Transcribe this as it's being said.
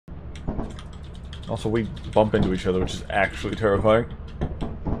Also, we bump into each other, which is actually terrifying.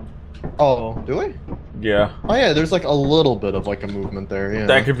 Oh, do we? Yeah. Oh yeah, there's like a little bit of like a movement there, yeah.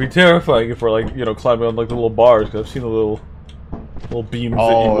 That could be terrifying if we're like, you know, climbing on like the little bars, because I've seen the little beams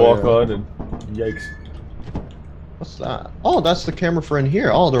that you walk on, and yikes. What's that? Oh, that's the camera for in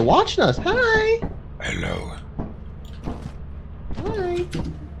here. Oh, they're watching us. Hi! Hello. Hi!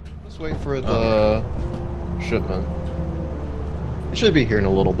 Let's wait for the shipment. It should be here in a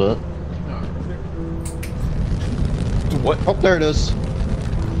little bit. What? Oh, there it is.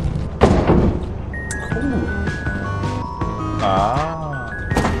 Cool. Ah.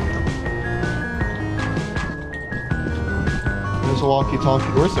 There's a walkie-talkie.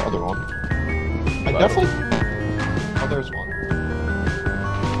 Where's the other one? I definitely... Oh, there's one.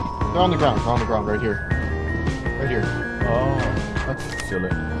 They're on the ground. They're on the ground right here. Right here. Oh, that's silly.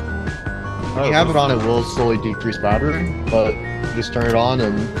 When you have it on, it will slowly decrease battery, but you just turn it on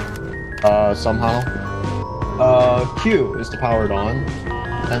and somehow Q is to power it on,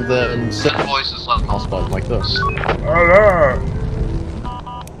 and then set voice is left mouse button like this. Hello.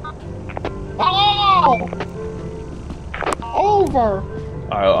 Hello! Over!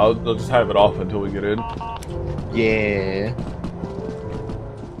 I'll just have it off until we get in. Yeah.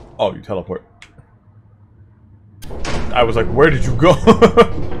 Oh, you teleport. I was like, where did you go?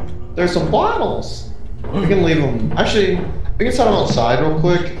 There's some bottles! We can leave them. Actually, we can set them outside real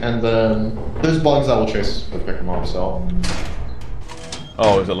quick, and then there's bugs that will chase us to pick them up, so.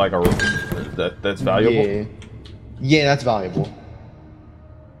 Oh, is it like a... that's valuable? Yeah. Yeah, that's valuable.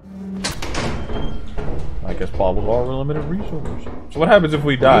 I guess bottles are a limited resource. So what happens if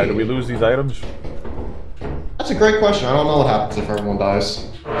we die? Do we lose these items? That's a great question. I don't know what happens if everyone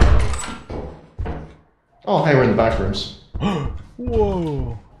dies. Oh, hey, we're in the back rooms.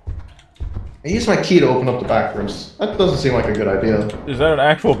 Whoa. I used my key to open up the back rooms. That doesn't seem like a good idea. Is that an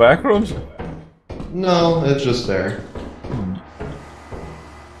actual back rooms? No, it's just there.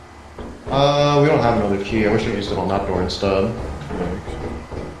 We don't have another key. I wish I used it on that door instead.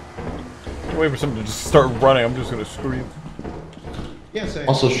 Wait for something to just start running. I'm just gonna scream. Yeah, same.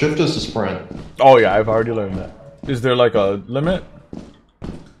 Also, shift is to sprint. Oh yeah, I've already learned that. Is there like a limit?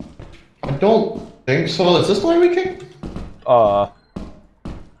 I don't think so. Is this the way we came?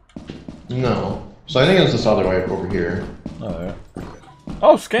 No. So I think it's this other way over here. Oh yeah.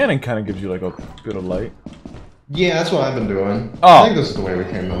 Oh, scanning kind of gives you like a bit of light. Yeah, that's what I've been doing. Oh. I think this is the way we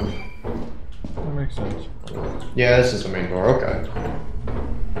came in. That makes sense. Yeah, this is the main door. Okay.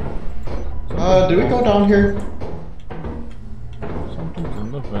 Do we go down here? Something's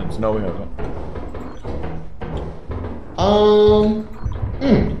in the vents. No, we haven't.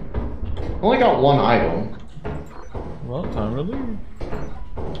 Only got one item. Well, time to leave.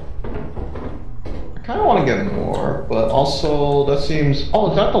 I kind of want to get more, but also that seems...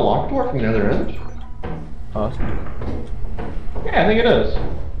 Oh, is that the locked door from the other end? Awesome. Yeah, I think it is.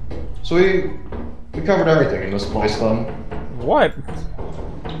 So we covered everything in this place then. What?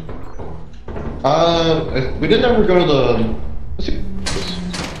 We didn't ever go to the... Let's see.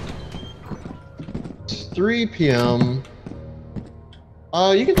 It's 3 p.m.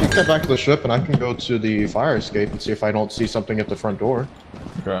 You can take that back to the ship, and I can go to the fire escape and see if I don't see something at the front door.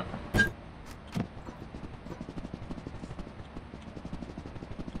 Okay.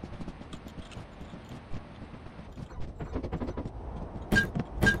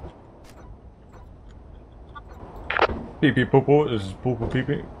 Pee pee poo poo. This is poo poo pee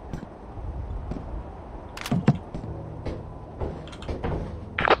pee.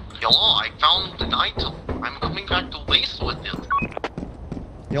 Hello, I found an item. I'm coming back to waste with it.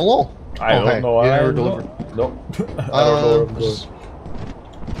 Hello. I don't know. You I never don't delivered. Nope. I don't know where I'm going. Just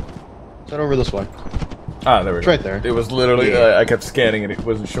head over this way. Ah, there we It's go. right there. It was literally, Yeah. I kept scanning and it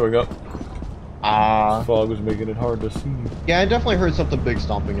wasn't showing up. Fog was making it hard to see. Yeah, I definitely heard something big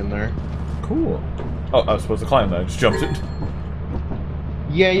stomping in there. Cool. Oh, I was supposed to climb that. I just jumped it.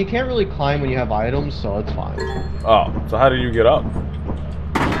 Yeah, you can't really climb when you have items, so it's fine. Oh, so how did you get up?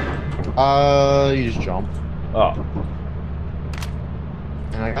 You just jump. Oh.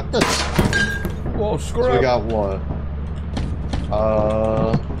 And I got this. Whoa, screw So we got what?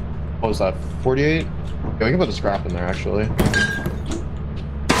 What was that? 48? Yeah, we can put the scrap in there, actually.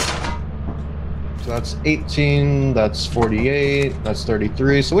 So that's 18, that's 48, that's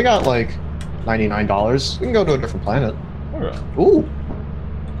 33. So we got like $99. We can go to a different planet. Okay. Ooh!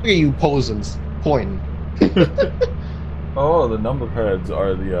 Look at you posing, pointing. Oh, the number pads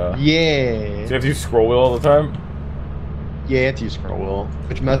are the, Yeah! So you have to use scroll wheel all the time? Yeah, it's use scroll wheel,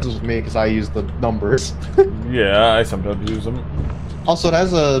 which messes with me because I use the numbers. Yeah, I sometimes use them. Also, it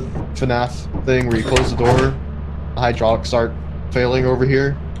has a FNAF thing where you close the door, the hydraulics start failing over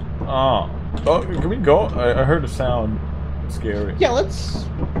here. Oh. Oh, can we go? I heard a sound. It's scary. Yeah, let's...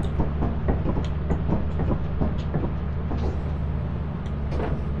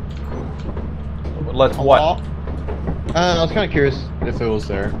 Let's what? I was kind of curious if it was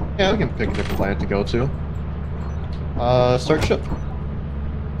there. Yeah, we can pick a different planet to go to. Start ship.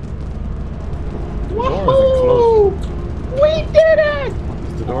 The door isn't closed. We did it!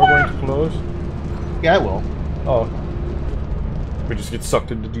 Is the door going to close? Yeah, it will. Oh. We just get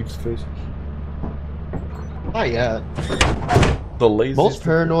sucked into deep space. Not yet. The laziest. Most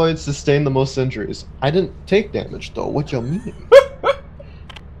paranoids sustain the most injuries. I didn't take damage though. What you mean?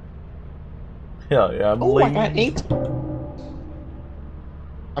 Hell yeah, I'm Oh, lazy. I got 8.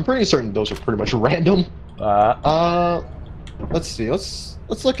 I'm pretty certain those are pretty much random. Let's see. Let's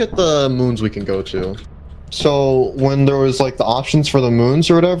look at the moons we can go to. So when there was like the options for the moons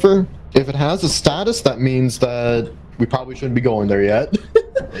or whatever, if it has a status, that means that we probably shouldn't be going there yet.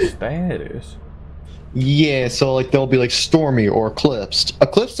 Status. Yeah, so like they'll be like stormy or eclipsed.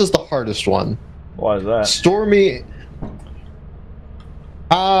 Eclipsed is the hardest one. Why is that? Stormy.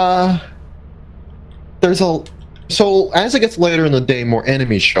 There's a. So as it gets later in the day, more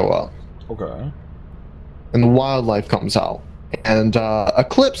enemies show up. Okay. And the wildlife comes out. And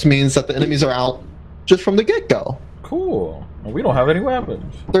eclipse means that the enemies are out just from the get-go. Cool. And we don't have any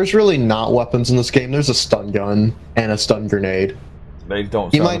weapons. There's really not weapons in this game. There's a stun gun and a stun grenade. They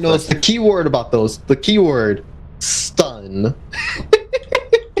don't. You might notice the keyword about those. The keyword stun.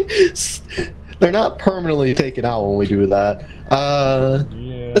 They're not permanently taken out when we do that.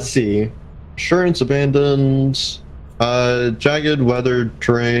 Yeah. Let's see. Assurance abandoned. Jagged weather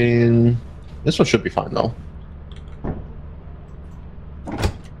terrain. This one should be fine though.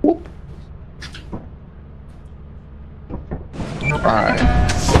 Whoop. Alright.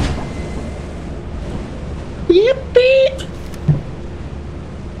 Yippee!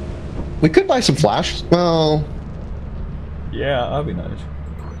 We could buy some flash. Well, Yeah, that'd be nice.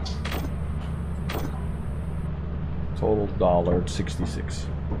 Total $1.66.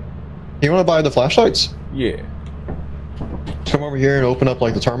 you want to buy the flashlights? Yeah. Come over here and open up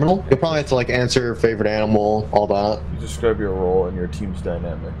like the terminal. You'll probably have to like answer your favorite animal, all that. You describe your role and your team's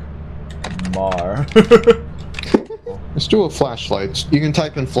dynamic. Mar. Let's do a flashlight. You can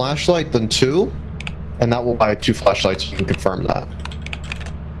type in flashlight, then 2, and that will buy 2 flashlights. You can confirm that.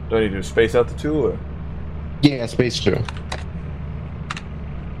 Do I need to space out the 2 or? Yeah, space 2.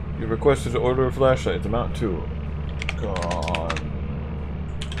 You requested to order a flashlight. Amount 2. Gone.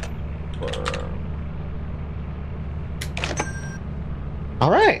 All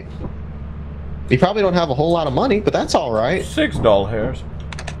right. You probably don't have a whole lot of money, but that's all right. $6 hairs.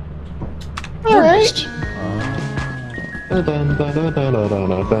 All right. Here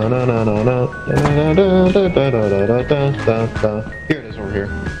it is over here.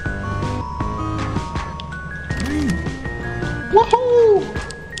 Woohoo!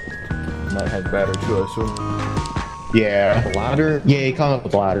 Might have battery too, I assume. Yeah. The ladder? Yeah, you come up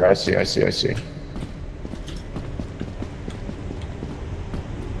with the ladder. I see, I see, I see.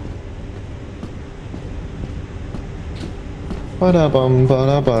 Ba-da-bum,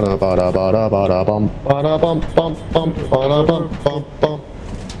 ba-da-ba-da, ba-da-ba-da, ba-da-bum, ba-da-bum, bum, bum, ba-da-bum, bum, bum.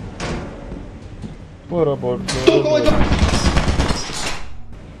 What about? Don't go in the-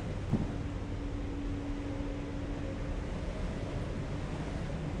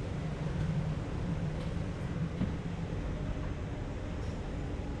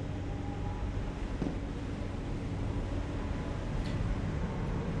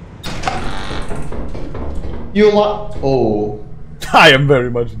 You a lot. Oh. I am very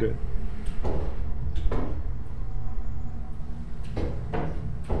much dead.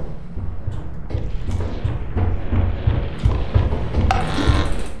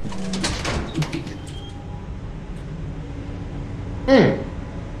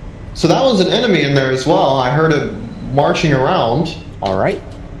 So that was an enemy in there as well. I heard it marching around. Alright.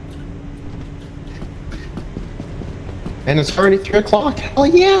 And it's already 3 o'clock. Hell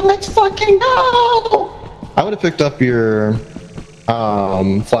yeah, let's fucking go! I would have picked up your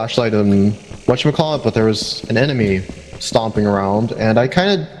flashlight and whatchamacallit, but there was an enemy stomping around, and I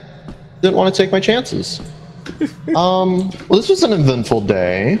kind of didn't want to take my chances. Well, this was an eventful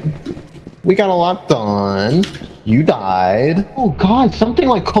day. We got a lot done. You died. Oh god, something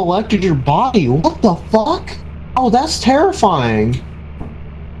like collected your body. What the fuck? Oh, that's terrifying.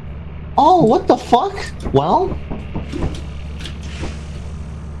 Oh, what the fuck? Well...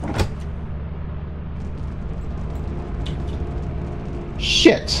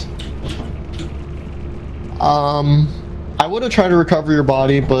 Shit. I would have tried to recover your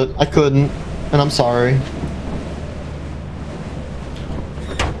body, but I couldn't, and I'm sorry.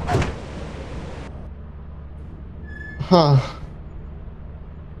 Huh.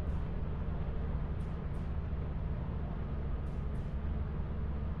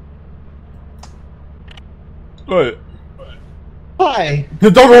 Wait. Hi.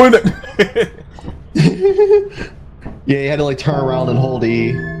 Don't go in it! Yeah, you had to like turn around and hold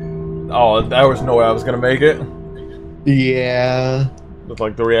E. Oh, there was no way I was gonna make it. Yeah. With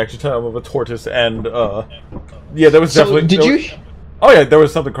like the reaction time of a tortoise and yeah, there was So, definitely. did you? Oh yeah, there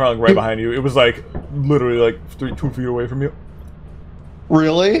was something crawling right behind you. It was like literally like 2 feet away from you.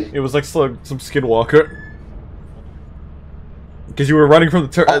 Really? It was like some skinwalker. Because you were running from the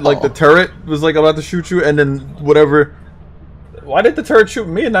turret, like the turret was like about to shoot you, and then whatever. Why did the turret shoot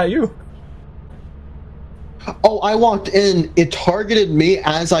me and not you? Oh, I walked in. It targeted me.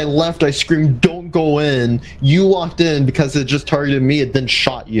 As I left, I screamed, "Don't go in!" You walked in because it just targeted me. It then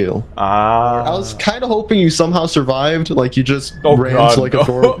shot you. Ah. I was kind of hoping you somehow survived. Like you just ran God, to like no. a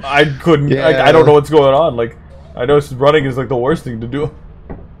door. I couldn't. Yeah. I don't know what's going on. Like, I know running is like the worst thing to do.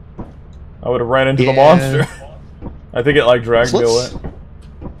 I would have ran into the monster. I think it like dragged me away.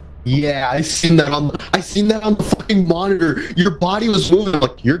 Yeah, I seen that on the fucking monitor. Your body was moving.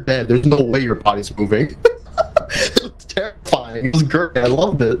 Like you're dead. There's no way your body's moving. It was terrifying. It was great. I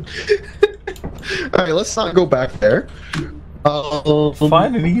loved it. All right, let's not go back there.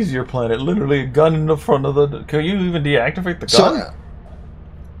 Find an easier planet. Literally a gun in the front of the. Can you even deactivate the gun?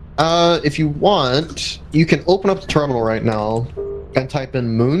 So, if you want, you can open up the terminal right now and type in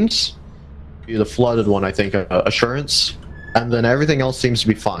moons. The flooded one, I think, assurance, and then everything else seems to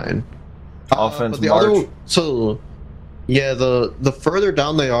be fine. Offense but the march. Yeah, the further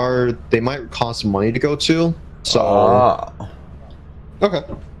down they are, they might cost money to go to. So okay.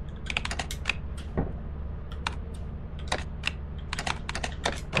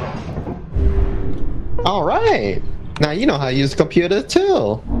 All right. Now you know how to use a computer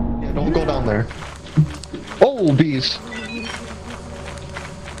too. Yeah, don't go down there. Oh, bees.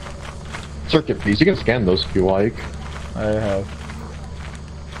 Circuit bees. You can scan those if you like. I have.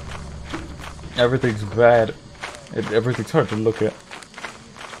 Everything's bad. Everything's hard to look at.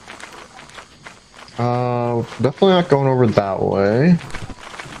 Definitely not going over that way.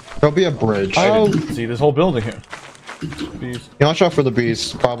 There'll be a bridge. I didn't see this whole building here. Bees. Yeah, watch out for the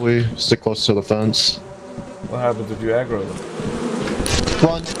bees. Probably stick close to the fence. What happens if you aggro them?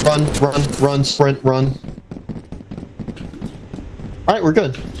 Run, sprint, run. Alright, we're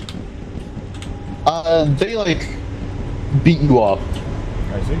good. They like beat you up.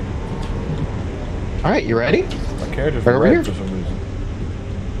 I see. Alright, you ready? My character's Right over red here? for some reason.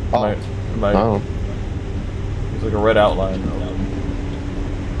 Oh. Oh. It's like a red outline.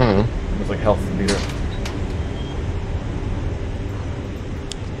 Hmm. It's like health meter.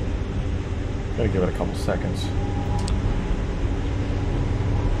 Gotta give it a couple seconds.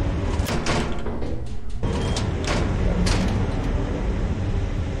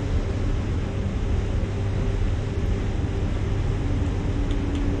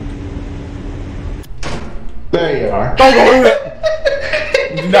 There you are. Don't go in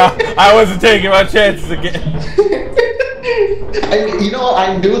it! No, I wasn't taking my chances again.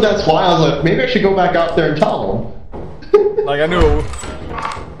 I knew that's why I was like, maybe I should go back out there and tell them. Like I knew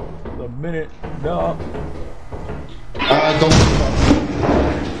the minute. No. Don't.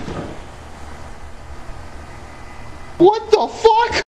 What the fuck?